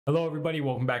Hello everybody,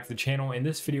 welcome back to the channel. In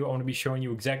this video, I want to be showing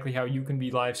you exactly how you can be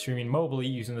live streaming mobily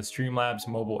using the Streamlabs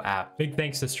mobile app. Big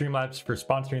thanks to Streamlabs for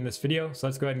sponsoring this video, so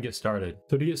let's go ahead and get started.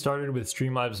 So to get started with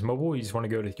Streamlabs mobile, you just want to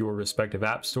go to your respective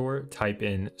app store, type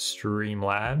in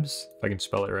Streamlabs, if I can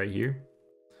spell it right here.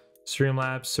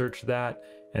 Streamlabs, search that,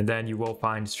 and then you will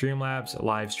find Streamlabs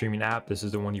live streaming app. This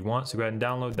is the one you want, so go ahead and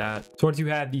download that. So once you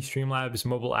have the Streamlabs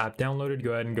mobile app downloaded,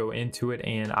 go ahead and go into it,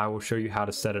 and I will show you how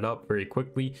to set it up very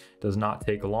quickly. It does not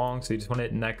take long, so you just want to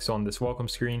hit next on this welcome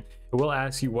screen. It will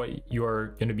ask you what you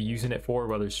are going to be using it for,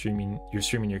 whether you're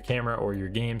streaming your camera or your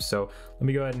games. So let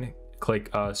me go ahead and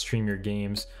click stream your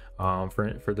games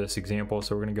for this example.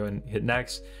 So we're going to go ahead and hit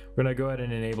next. We're going to go ahead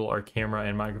and enable our camera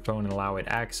and microphone and allow it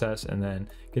access, and then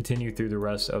continue through the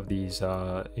rest of these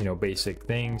basic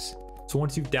things. So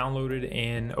once you've downloaded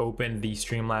and opened the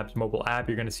Streamlabs mobile app,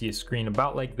 you're going to see a screen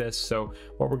about like this. So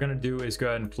what we're going to do is go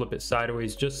ahead and flip it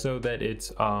sideways just so that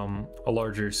it's a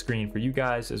larger screen for you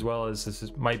guys, as well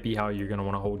as might be how you're going to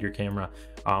want to hold your camera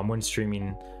when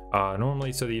streaming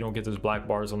normally, so that you don't get those black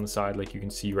bars on the side like you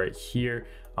can see right here.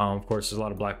 Of course, there's a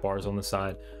lot of black bars on the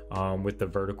side with the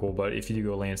vertical, but if you do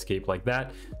go landscape like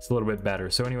that, it's a little bit better.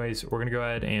 So anyways, we're gonna go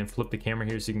ahead and flip the camera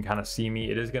here so you can kind of see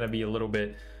me. It is gonna be a little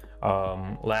bit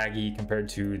laggy compared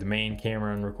to the main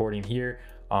camera and recording here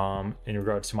in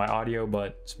regards to my audio,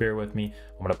 but just bear with me.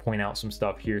 I'm gonna point out some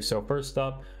stuff here. So first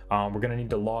up, we're gonna need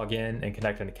to log in and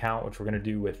connect an account, which we're gonna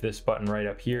do with this button right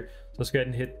up here. So let's go ahead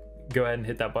and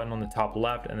hit that button on the top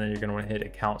left, and then you're going to want to hit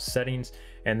account settings,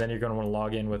 and then you're going to want to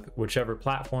log in with whichever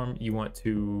platform you want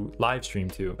to live stream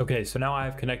to. Okay, so now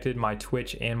I've connected my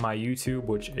Twitch and my YouTube,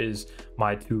 which is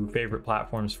my two favorite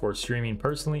platforms for streaming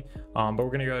personally, but we're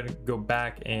going to go ahead and go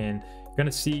back, and you're going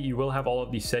to see you will have all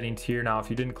of these settings here. Now if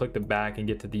you didn't click the back and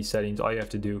get to these settings, all you have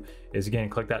to do is again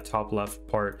click that top left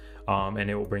part, and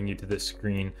it will bring you to this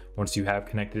screen once you have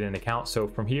connected an account. So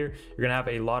from here, you're going to have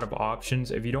a lot of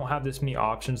options. If you don't have this many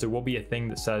options, there will be a thing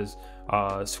that says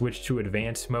switch to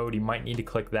advanced mode. You might need to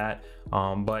click that,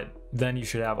 but then you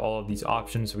should have all of these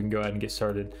options. So we can go ahead and get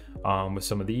started with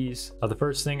some of these. The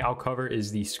first thing I'll cover is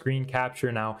the screen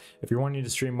capture. Now if you're wanting to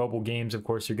stream mobile games, of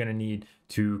course you're going to need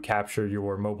to capture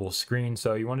your mobile screen.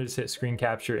 So you want to just hit screen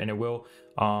capture, and it will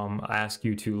ask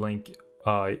you to link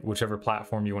whichever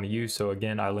platform you want to use. So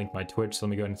again, I linked my Twitch, so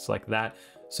let me go ahead and select that.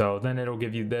 So then it'll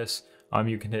give you this.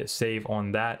 You can hit save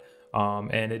on that.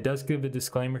 And it does give a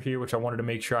disclaimer here, which I wanted to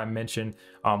make sure I mentioned.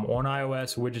 On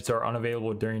iOS, widgets are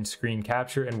unavailable during screen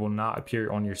capture and will not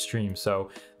appear on your stream. So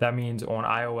that means on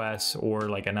iOS or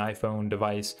like an iPhone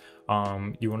device,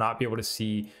 you will not be able to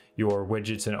see your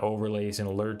widgets and overlays and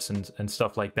alerts and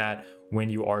stuff like that when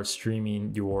you are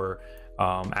streaming your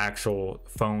actual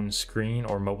phone screen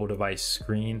or mobile device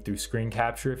screen through screen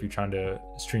capture if you're trying to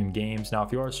stream games. Now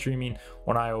if you are streaming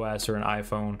on iOS or an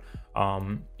iPhone,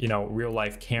 real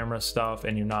life camera stuff,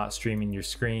 and you're not streaming your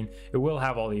screen, it will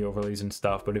have all the overlays and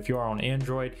stuff. But if you are on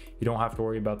Android, you don't have to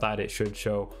worry about that. It should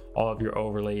show all of your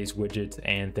overlays, widgets,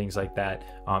 and things like that,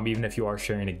 even if you are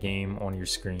sharing a game on your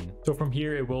screen. So from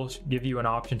here, it will give you an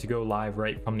option to go live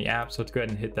right from the app. So let's go ahead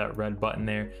and hit that red button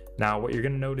there. Now what you're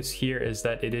going to notice here is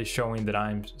that it is showing that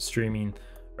I'm streaming,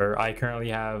 or I currently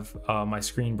have my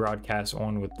screen broadcast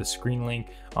on with the screen link.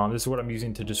 This is what I'm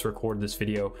using to just record this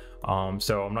video.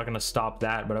 So I'm not going to stop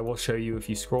that, but I will show you. If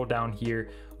you scroll down here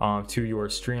to your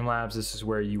Streamlabs, this is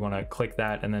where you want to click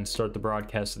that and then start the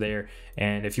broadcast there.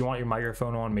 And if you want your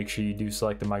microphone on, make sure you do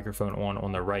select the microphone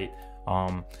on the right,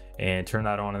 and turn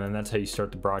that on, and then that's how you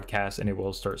start the broadcast, and it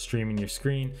will start streaming your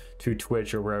screen to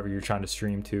Twitch or wherever you're trying to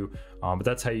stream to. But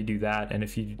that's how you do that. And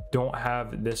if you don't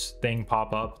have this thing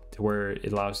pop up to where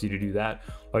it allows you to do that,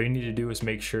 all you need to do is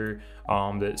make sure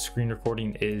that screen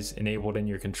recording is enabled in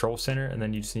your control center, and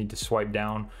then you just need to swipe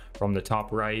down from the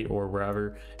top right or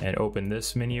wherever and open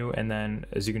this menu. And then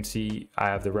as you can see, I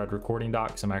have the red recording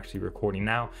dock, so I'm actually recording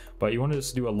now. But you want to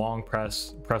just do a long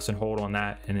press and hold on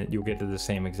that, and you'll get to the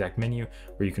same exact menu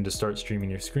where you can just start streaming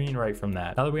your screen right from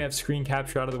that. Now that we have screen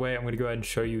capture out of the way, I'm going to go ahead and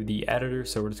show you the editor.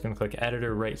 So we're just going to click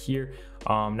editor right here.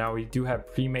 Now we do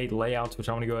have pre-made layouts, which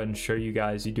I want to go ahead and show you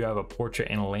guys. You do have a portrait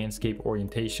and a landscape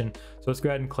orientation. So let's go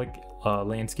ahead and click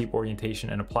landscape orientation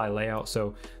and apply layout.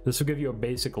 So this will give you a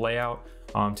basic layout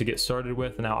to get started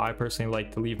with. Now I personally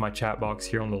like to leave my chat box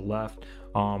here on the left,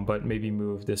 but maybe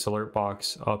move this alert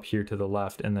box up here to the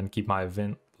left, and then keep my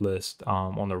event list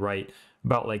on the right,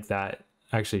 about like that.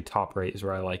 Actually, top right is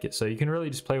where I like it. So you can really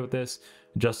just play with this,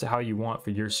 adjust it how you want for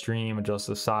your stream, adjust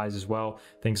the size as well,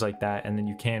 things like that. And then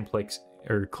you can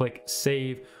or click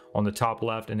save on the top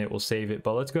left and it will save it.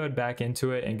 But let's go ahead back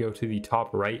into it and go to the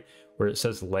top right where it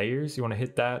says layers. You want to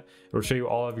hit that. It'll show you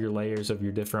all of your layers of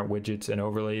your different widgets and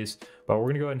overlays. But we're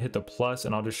going to go ahead and hit the plus,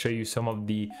 and I'll just show you some of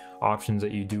the options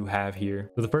that you do have here.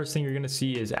 So the first thing you're going to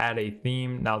see is add a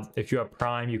theme. Now, if you have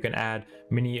Prime, you can add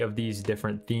many of these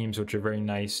different themes, which are very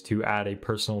nice to add a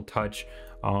personal touch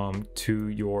to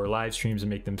your live streams and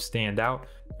make them stand out.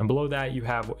 And below that you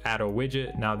have add a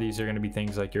widget. Now these are going to be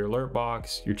things like your alert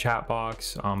box, your chat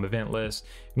box, event list.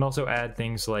 You can also add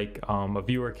things like a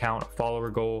viewer count, a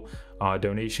follower goal,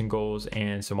 donation goals,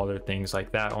 and some other things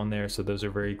like that on there. So those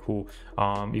are very cool.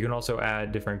 You can also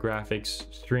add different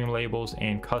graphics, stream labels,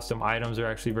 and custom items are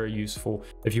actually very useful.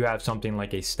 If you have something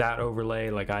like a stat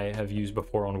overlay like I have used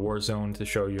before on Warzone to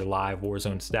show your live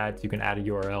Warzone stats, you can add a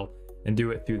URL and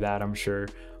do it through that, I'm sure.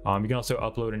 You can also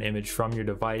upload an image from your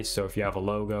device. So if you have a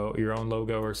logo, your own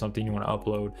logo or something you want to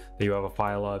upload that you have a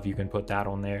file of, you can put that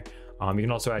on there. You can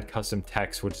also add custom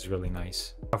text, which is really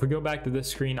nice. If we go back to this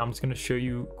screen, I'm just going to show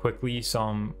you quickly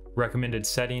some recommended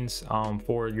settings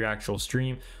for your actual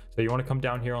stream. So you want to come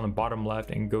down here on the bottom left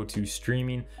and go to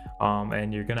streaming,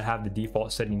 and you're going to have the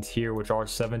default settings here, which are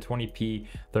 720p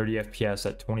 30 fps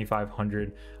at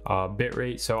 2500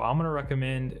 bitrate. So I'm going to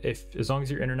recommend, as long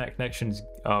as your internet connection is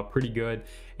pretty good,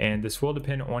 and this will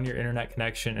depend on your internet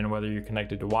connection and whether you're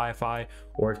connected to Wi-Fi,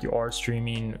 or if you are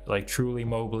streaming like truly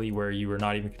mobily where you are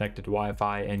not even connected to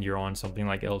Wi-Fi and you're on something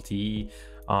like LTE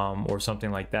or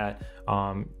something like that.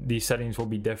 These settings will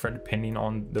be different depending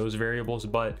on those variables,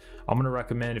 but I'm going to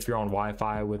recommend, if you're on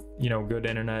Wi-Fi with good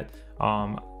internet,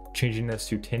 changing this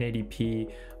to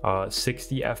 1080p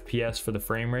 60 fps for the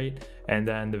frame rate, and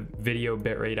then the video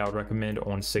bitrate I would recommend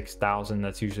on 6000.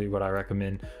 That's usually what I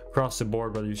recommend across the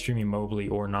board, whether you're streaming mobily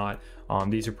or not.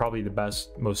 These are probably the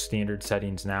best, most standard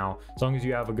settings now, as long as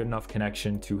you have a good enough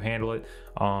connection to handle it.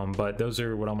 But those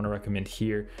are what I'm going to recommend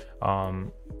here.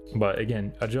 But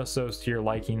again, adjust those to your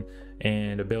liking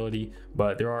and ability.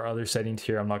 But there are other settings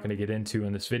here I'm not going to get into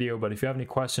in this video, but if you have any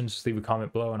questions, just leave a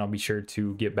comment below and I'll be sure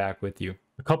to get back with you.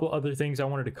 A couple other things I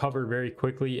wanted to cover very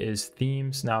quickly is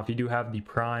themes. Now, if you do have the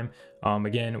Prime,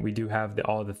 again, we do have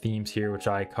all the themes here, which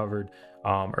I covered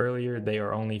earlier. They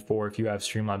are only for if you have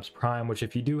Streamlabs Prime, which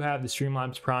if you do have the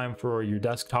Streamlabs Prime for your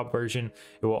desktop version,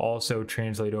 it will also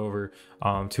translate over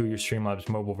to your Streamlabs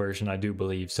mobile version, I do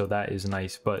believe. So that is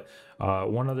nice. But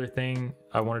one other thing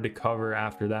I wanted to cover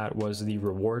after that was the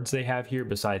rewards they have here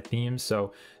beside themes.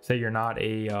 So say you're not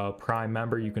a Prime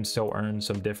member, you can still earn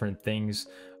some different things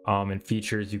and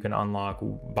features you can unlock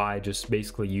by just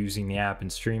basically using the app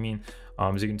and streaming.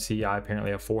 As you can see, I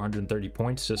apparently have 430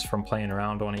 points just from playing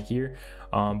around on it here.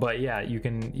 But yeah,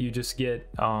 you just get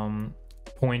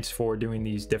points for doing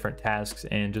these different tasks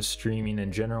and just streaming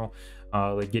in general.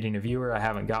 Like getting a viewer, I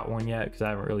haven't got one yet because I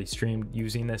haven't really streamed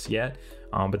using this yet,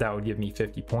 but that would give me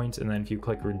 50 points. And then if you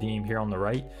click redeem here on the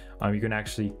right, you can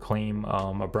actually claim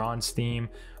a bronze theme.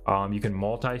 You can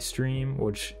multi-stream,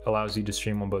 which allows you to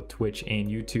stream on both Twitch and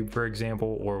YouTube, for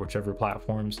example, or whichever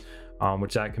platforms,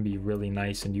 which that can be really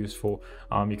nice and useful.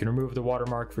 You can remove the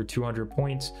watermark for 200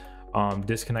 points,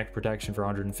 disconnect protection for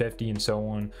 150, and so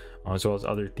on, as well as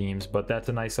other themes. But that's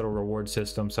a nice little reward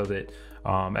system, so that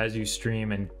as you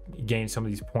stream and gain some of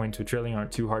these points, which really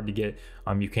aren't too hard to get,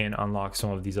 you can unlock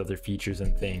some of these other features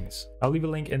and things. I'll leave a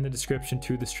link in the description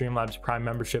to the Streamlabs Prime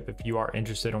membership if you are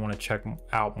interested and want to check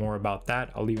out more about that.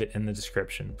 I'll leave it in the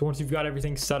description. So once you've got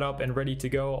everything set up and ready to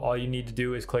go, all you need to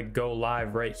do is click go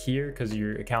live right here, because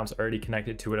your account's already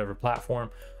connected to whatever platform.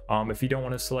 If you don't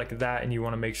want to select that and you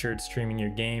want to make sure it's streaming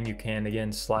your game, you can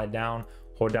again slide down,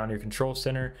 hold down your control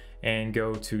center and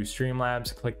go to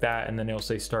Streamlabs, click that, and then it'll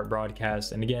say start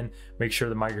broadcast. And again, make sure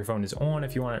the microphone is on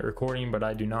if you want it recording, but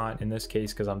I do not in this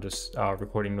case because I'm just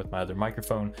recording with my other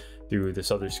microphone through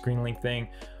this other screen link thing.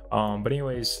 But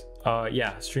anyways,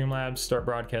 yeah, Streamlabs, start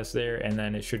broadcast there, and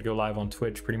then it should go live on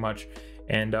Twitch pretty much.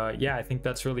 And yeah, I think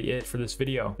that's really it for this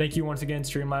video. Thank you once again,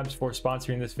 Streamlabs, for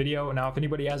sponsoring this video. Now, if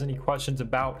anybody has any questions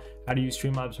about how to use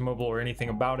Streamlabs Mobile or anything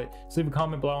about it, just leave a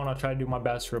comment below and I'll try to do my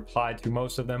best to reply to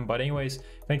most of them. But anyways,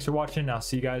 thanks for watching. I'll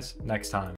see you guys next time.